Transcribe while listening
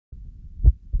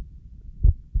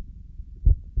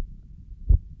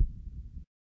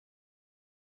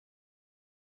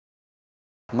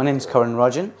My name is Karan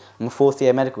Rangarajan. I'm a fourth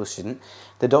year medical student.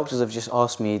 The doctors have just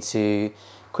asked me to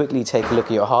quickly take a look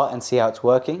at your heart and see how it's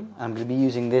working. I'm going to be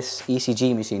using this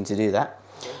ECG machine to do that.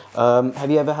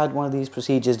 Have you ever had one of these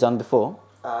procedures done before?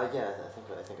 Yeah, I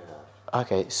think I have.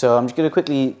 Okay, so I'm just going to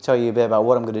quickly tell you a bit about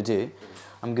what I'm going to do.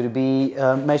 I'm going to be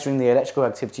measuring the electrical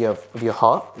activity of your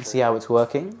heart and see how it's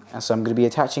working. And so I'm going to be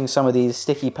attaching some of these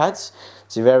sticky pads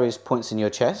to various points in your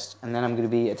chest, and then I'm going to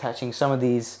be attaching some of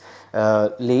these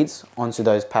leads onto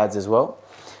those pads as well.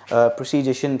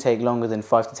 Procedure shouldn't take longer than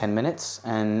 5 to 10 minutes,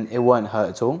 and it won't hurt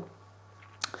at all.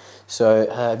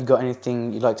 So have you got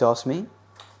anything you'd like to ask me?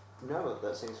 No,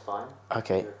 that seems fine.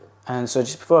 Okay, and so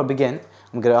just before I begin,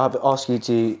 I'm going to ask you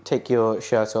to take your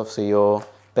shirt off so you're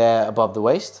bare above the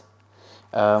waist.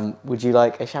 Would you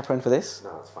like a chaperone for this?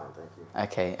 No, it's fine, thank you.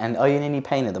 Okay, and are you in any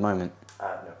pain at the moment? No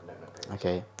pain.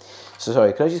 Okay, so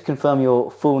sorry, could I just confirm your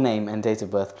full name and date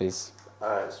of birth, please?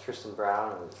 It's Tristan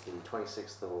Brown, and it's the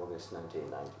 26th of August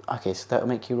 1990. Okay, so that will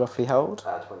make you roughly how old?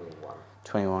 21.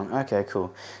 21, okay,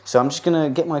 cool. So I'm just going to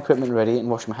get my equipment ready and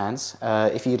wash my hands.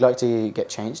 If you'd like to get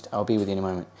changed, I'll be with you in a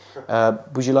moment. Sure.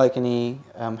 Would you like any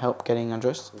help getting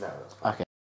undressed? No, that's fine. Okay.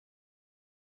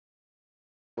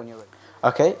 When you're ready.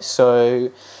 Okay,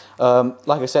 so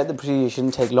like I said, the procedure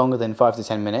shouldn't take longer than 5 to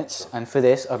 10 minutes. And for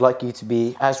this, I'd like you to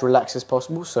be as relaxed as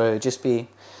possible, so just be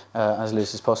as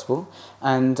loose as possible.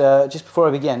 And just before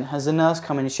I begin, has the nurse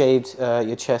come and shaved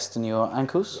your chest and your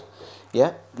ankles?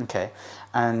 Yeah? Okay.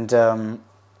 And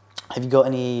have you got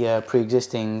any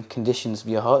pre-existing conditions of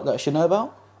your heart that I should know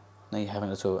about? No, you haven't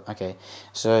at all. Okay.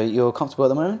 So you're comfortable at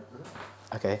the moment?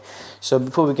 Okay. So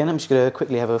before we begin, I'm just going to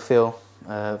quickly have a feel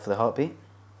for the heartbeat.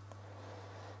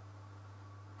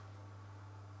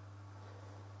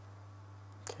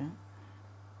 Okay.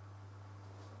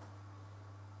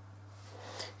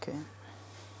 Okay.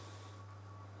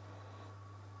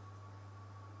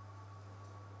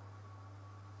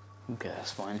 Okay,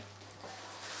 that's fine.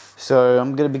 So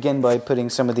I'm going to begin by putting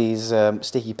some of these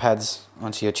sticky pads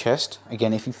onto your chest.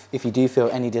 Again, if you do feel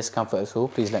any discomfort at all,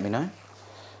 please let me know.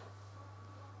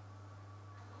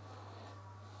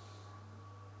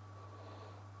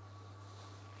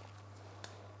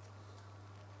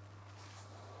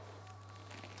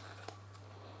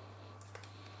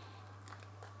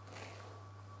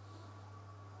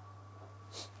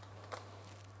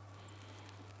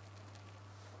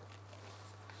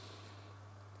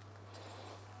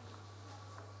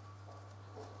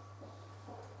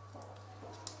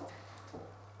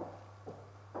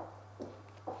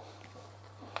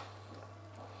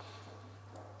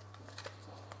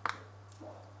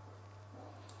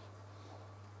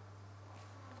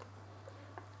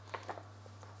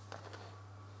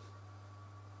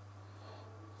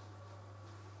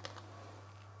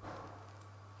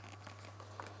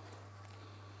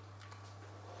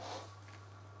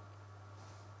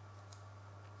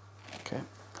 Okay.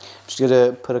 I'm just going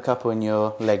to put a couple in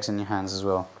your legs and your hands as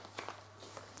well.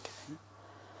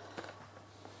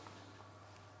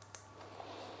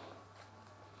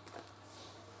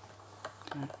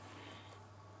 Okay.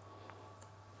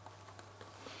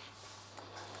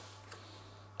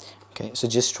 Okay, so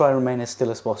just try to remain as still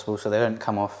as possible so they don't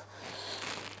come off.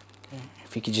 Okay.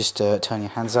 If you could just turn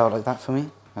your hands out like that for me,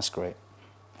 that's great.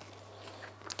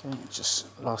 Okay, just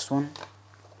last one.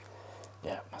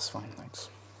 Yeah, that's fine, thanks.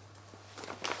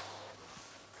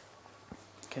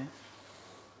 Okay.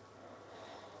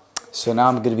 So now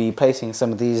I'm going to be placing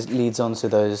some of these leads onto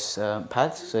those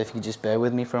pads, so if you could just bear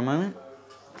with me for a moment.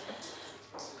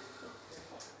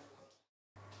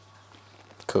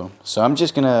 Cool. So I'm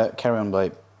just going to carry on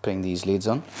by putting these leads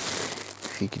on.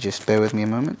 If you could just bear with me a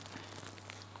moment.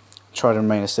 Try to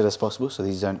remain as still as possible so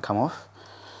these don't come off.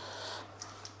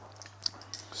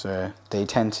 So they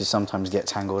tend to sometimes get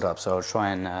tangled up, so I'll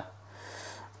try and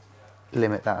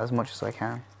limit that as much as I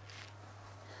can.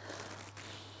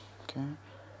 Okay,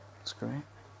 that's great.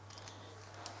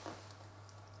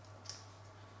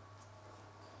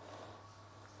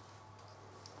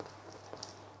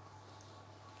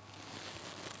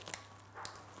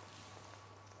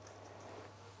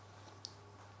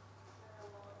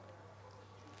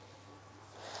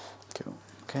 Cool.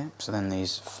 Okay, so then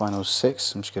these final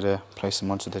 6, I'm just going to place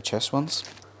them onto the chest ones.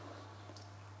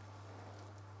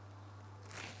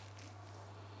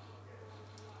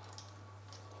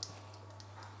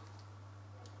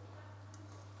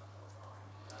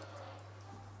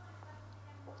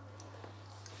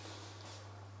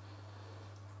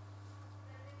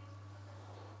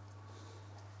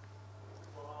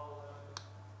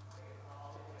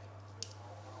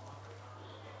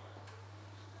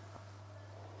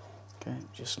 Okay,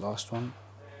 just last one.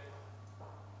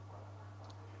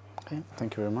 Okay,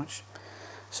 thank you very much.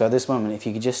 So at this moment, if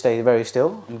you could just stay very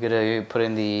still, I'm going to put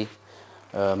in the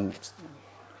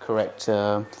correct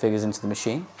figures into the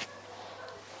machine.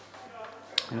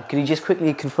 And could you just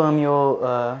quickly confirm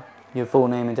your full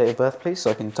name and date of birth, please,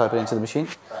 so I can type it into the machine?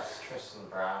 That's Tristan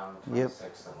Brown,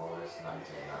 26th of August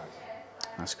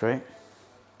 1990. That's great.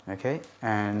 Okay,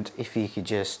 and if you could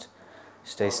just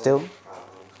stay still.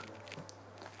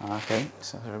 Okay,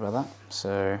 so sorry about that.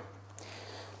 So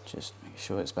just make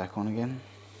sure it's back on again.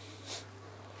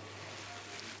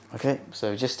 Okay,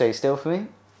 so just stay still for me.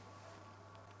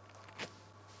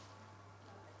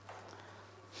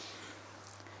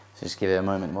 So just give it a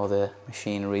moment while the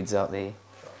machine reads out the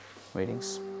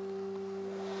readings.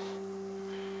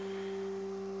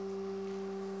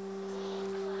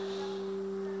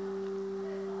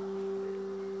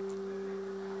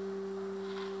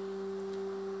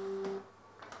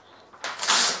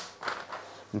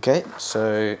 Okay,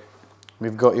 so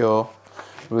we've got your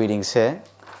readings here.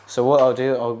 So what I'll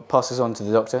do, I'll pass this on to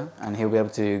the doctor and he'll be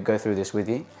able to go through this with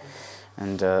you.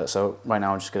 And so right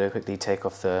now I'm just going to quickly take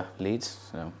off the leads.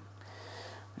 So I'm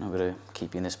not going to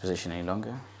keep you in this position any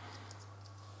longer.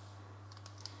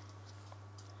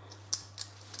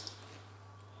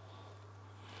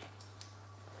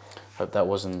 Hope that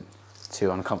wasn't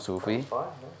too uncomfortable for you. Fine,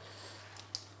 yeah.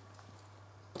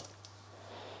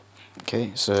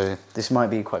 Okay, so this might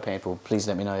be quite painful. Please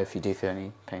let me know if you do feel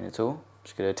any pain at all. I'm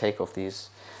just going to take off these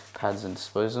pads and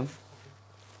dispose them.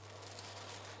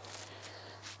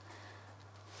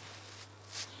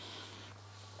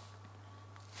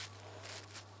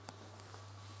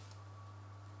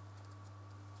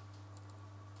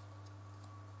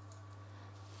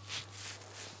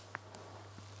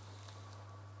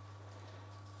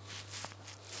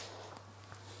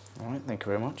 Alright, thank you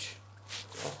very much.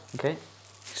 Okay,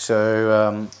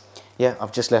 so yeah,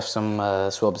 I've just left some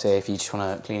swabs here if you just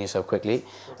want to clean yourself quickly.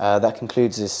 That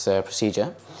concludes this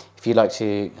procedure. If you'd like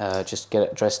to just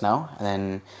get dressed now, and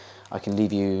then I can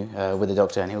leave you with the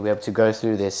doctor and he'll be able to go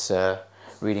through this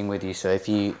reading with you. So if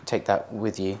you take that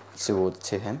with you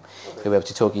to him, he'll be able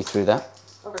to talk you through that.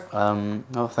 Okay.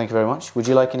 Well, thank you very much. Would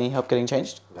you like any help getting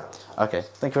changed? No. Okay,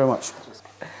 thank you very much.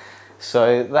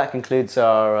 So that concludes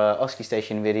our OSCE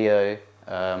station video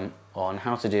on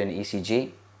how to do an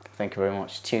ECG. Thank you very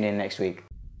much. Tune in next week.